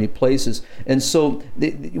so many places. And so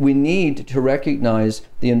we need to recognize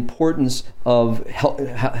the importance of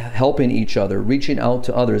helping each other, reaching out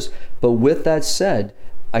to others. But with that said,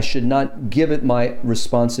 I should not give it my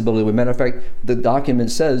responsibility. As a matter of fact, the document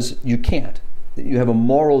says you can't. You have a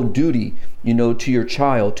moral duty, to your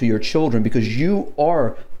child, to your children, because you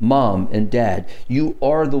are mom and dad. You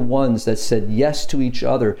are the ones that said yes to each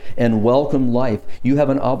other and welcome life. You have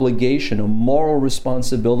an obligation, a moral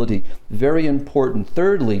responsibility. Very important.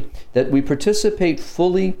 Thirdly, that we participate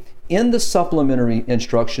fully in the supplementary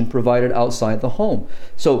instruction provided outside the home.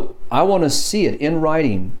 So I want to see it in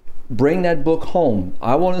writing. Bring that book home.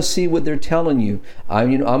 I want to see what they're telling you.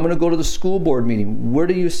 I'm going to go to the school board meeting. What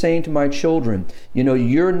are you saying to my children?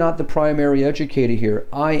 You're not the primary educator here.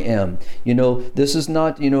 I am. This is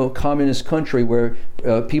not, a communist country where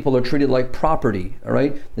people are treated like property. All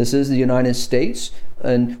right. This is the United States,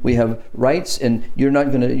 and we have rights, and you're not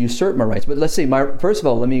going to usurp my rights. But let's say first of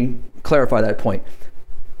all, let me clarify that point.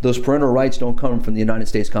 Those parental rights don't come from the United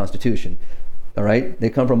States Constitution. All right, they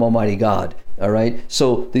come from Almighty God. All right,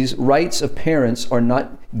 so these rights of parents are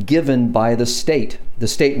not given by the state. The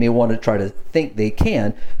state may want to try to think they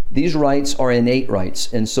can. These rights are innate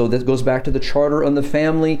rights, and so this goes back to the Charter on the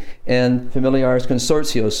Family and Familiaris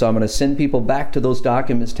Consortio. So I'm going to send people back to those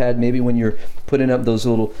documents, Tad. Maybe when you're putting up those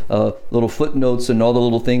little footnotes and all the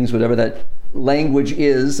little things, whatever that language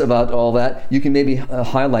is about all that, you can maybe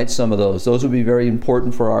highlight some of those. Those would be very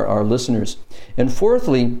important for our listeners. And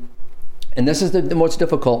fourthly, and this is the most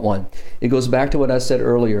difficult one. It goes back to what I said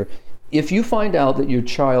earlier. If you find out that your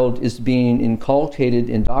child is being inculcated,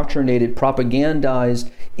 indoctrinated, propagandized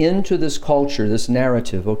into this culture, this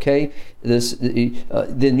narrative, okay,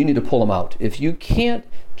 then you need to pull them out. If you can't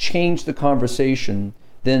change the conversation,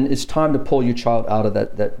 then it's time to pull your child out of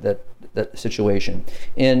that situation.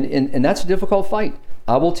 And that's a difficult fight.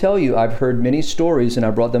 I will tell you, I've heard many stories, and I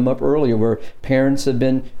brought them up earlier, where parents have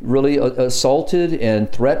been really assaulted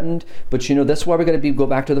and threatened. But that's why we're going to go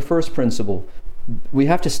back to the first principle. We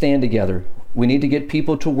have to stand together. We need to get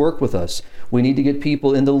people to work with us. We need to get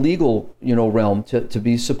people in the legal, realm to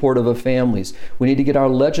be supportive of families. We need to get our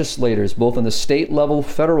legislators, both on the state level,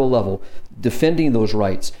 federal level, defending those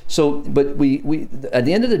rights. So, but we at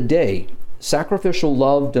the end of the day, sacrificial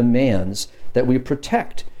love demands that we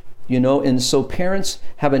protect. And so parents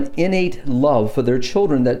have an innate love for their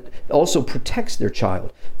children that also protects their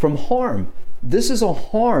child from harm. This is a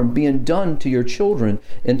harm being done to your children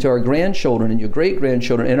and to our grandchildren and your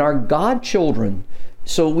great-grandchildren and our godchildren.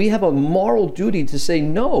 So we have a moral duty to say,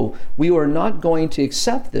 no, we are not going to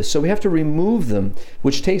accept this. So we have to remove them,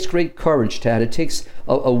 which takes great courage, Tad. It takes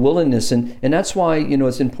a willingness. And that's why,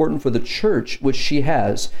 it's important for the church, which she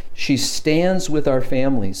has. She stands with our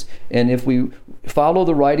families. And if we follow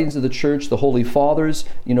the writings of the church, the Holy Fathers,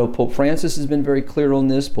 Pope Francis has been very clear on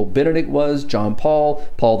this. Pope Benedict was, John Paul,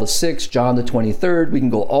 Paul VI, John the 23rd. We can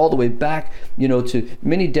go all the way back, to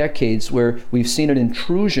many decades where we've seen an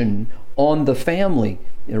intrusion on the family,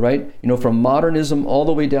 right? From modernism all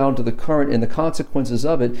the way down to the current and the consequences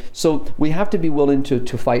of it. So we have to be willing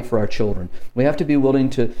to fight for our children. We have to be willing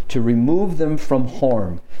to remove them from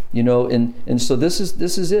harm, and so this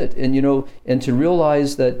is it. And, and to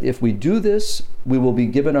realize that if we do this, we will be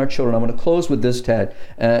given our children. I'm going to close with this, Tad,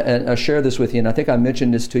 and I'll share this with you. And I think I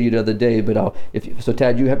mentioned this to you the other day, but so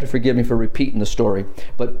Tad, you have to forgive me for repeating the story,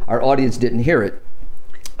 but our audience didn't hear it.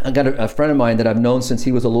 I got a friend of mine that I've known since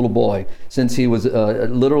he was a little boy, since he was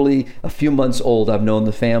literally a few months old. I've known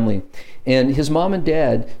the family. And his mom and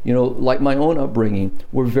dad, like my own upbringing,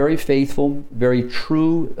 were very faithful, very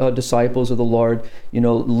true disciples of the Lord,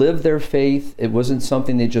 lived their faith. It wasn't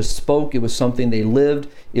something they just spoke. It was something they lived.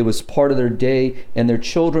 It was part of their day. And their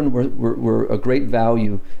children were a great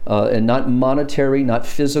value, and not monetary, not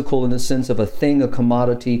physical in the sense of a thing, a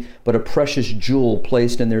commodity, but a precious jewel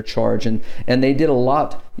placed in their charge. And they did a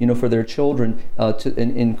lot, for their children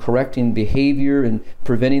in correcting behavior and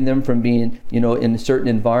preventing them from being, in certain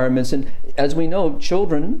environments. And as we know,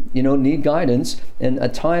 children, need guidance. And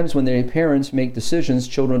at times when their parents make decisions,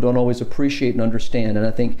 children don't always appreciate and understand. And I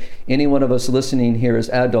think any one of us listening here as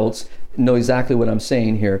adults know exactly what I'm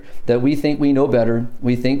saying here, that we think we know better.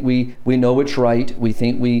 We think we know it's right. We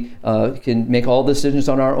think we can make all decisions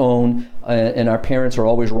on our own, and our parents are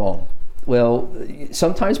always wrong. Well,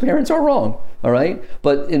 sometimes parents are wrong, all right?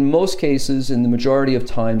 But in most cases, in the majority of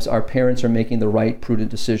times, our parents are making the right,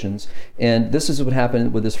 prudent decisions. And this is what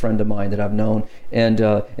happened with this friend of mine that I've known. And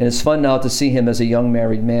it's fun now to see him as a young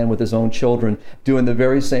married man with his own children doing the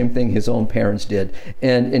very same thing his own parents did.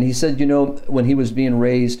 And he said, when he was being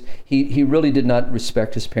raised, he really did not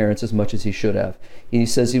respect his parents as much as he should have. He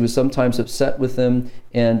says he was sometimes upset with them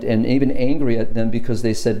and even angry at them because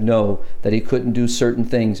they said no, that he couldn't do certain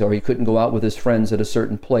things, or he couldn't go out with his friends at a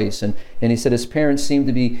certain place. And he said his parents seemed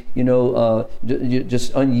to be,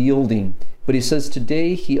 just unyielding. But he says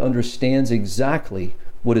today he understands exactly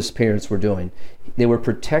what his parents were doing. They were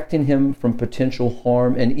protecting him from potential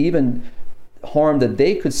harm, and even harm that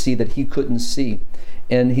they could see that he couldn't see.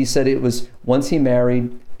 And he said it was once he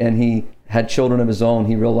married and he had children of his own,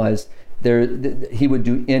 he realized he would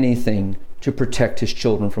do anything to protect his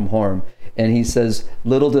children from harm. And he says,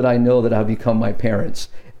 little did I know that I'd become my parents.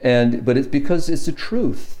 But it's because it's the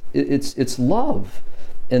truth. It's love.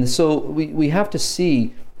 And so we have to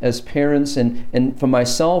see as parents, and for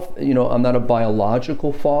myself, I'm not a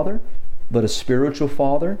biological father, but a spiritual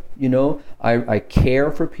father. I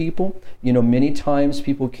care for people. Many times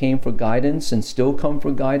people came for guidance and still come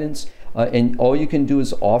for guidance. And all you can do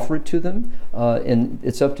is offer it to them, and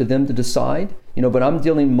it's up to them to decide. But I'm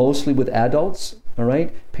dealing mostly with adults, all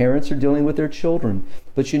right? Parents are dealing with their children.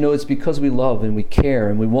 But it's because we love and we care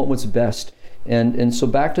and we want what's best. And so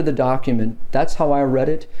back to the document, that's how I read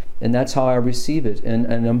it, and that's how I receive it. And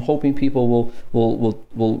I'm hoping people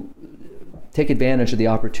will take advantage of the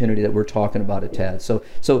opportunity that we're talking about at TAD. So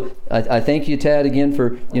I thank you, TAD, again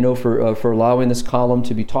for allowing this column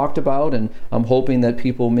to be talked about, and I'm hoping that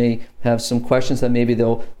people may have some questions that maybe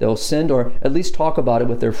they'll send, or at least talk about it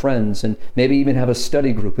with their friends, and maybe even have a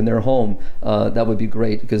study group in their home. That would be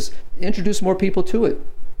great, because introduce more people to it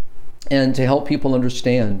and to help people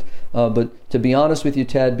understand. But to be honest with you,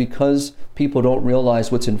 Tad, because people don't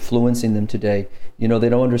realize what's influencing them today, they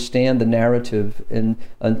don't understand the narrative.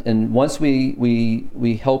 And once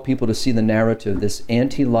we help people to see the narrative, this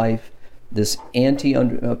anti-life, this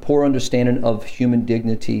poor understanding of human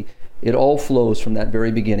dignity, it all flows from that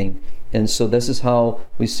very beginning. And so this is how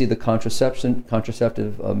we see the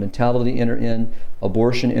contraceptive mentality enter in,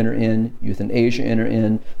 abortion enter in, euthanasia enter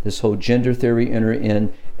in, this whole gender theory enter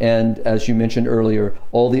in, and as you mentioned earlier,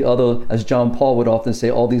 all the other, as John Paul would often say,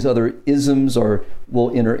 all these other isms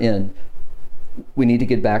will enter in. We need to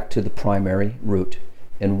get back to the primary root.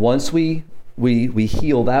 And once we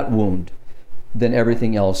heal that wound, then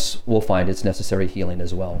everything else will find its necessary healing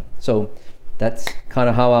as well. So that's kind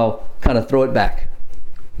of how I'll kind of throw it back.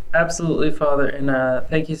 Absolutely, Father, and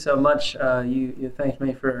thank you so much. You thanked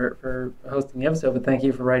me for hosting the episode, but thank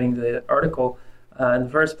you for writing the article in the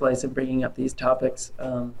first place and bringing up these topics.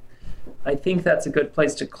 I think that's a good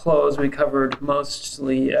place to close. We covered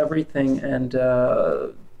mostly everything, and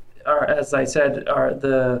as I said,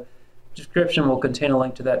 the description will contain a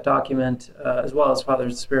link to that document, as well as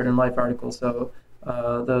Father's Spirit and Life article, so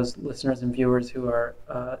those listeners and viewers who are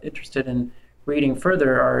interested in reading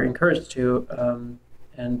further are encouraged to.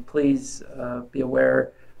 And please be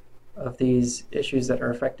aware of these issues that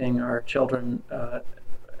are affecting our children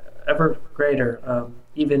ever greater.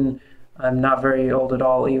 Even I'm not very old at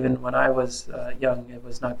all. Even when I was young, it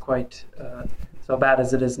was not quite so bad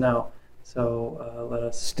as it is now. So let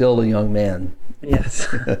us... Still a young man. Yes,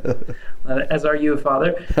 as are you,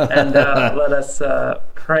 Father. And let us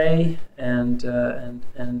pray and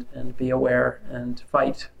be aware and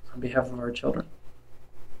fight on behalf of our children.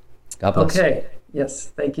 God bless. Okay. Yes,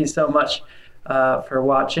 thank you so much for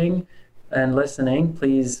watching and listening.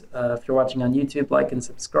 Please, if you're watching on YouTube, like and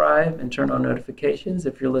subscribe and turn on notifications.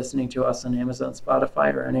 If you're listening to us on Amazon,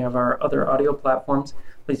 Spotify, or any of our other audio platforms,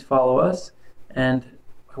 please follow us. And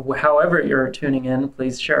however you're tuning in,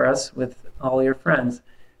 please share us with all your friends.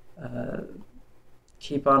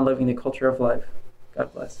 Keep on living the culture of life.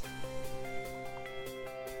 God bless.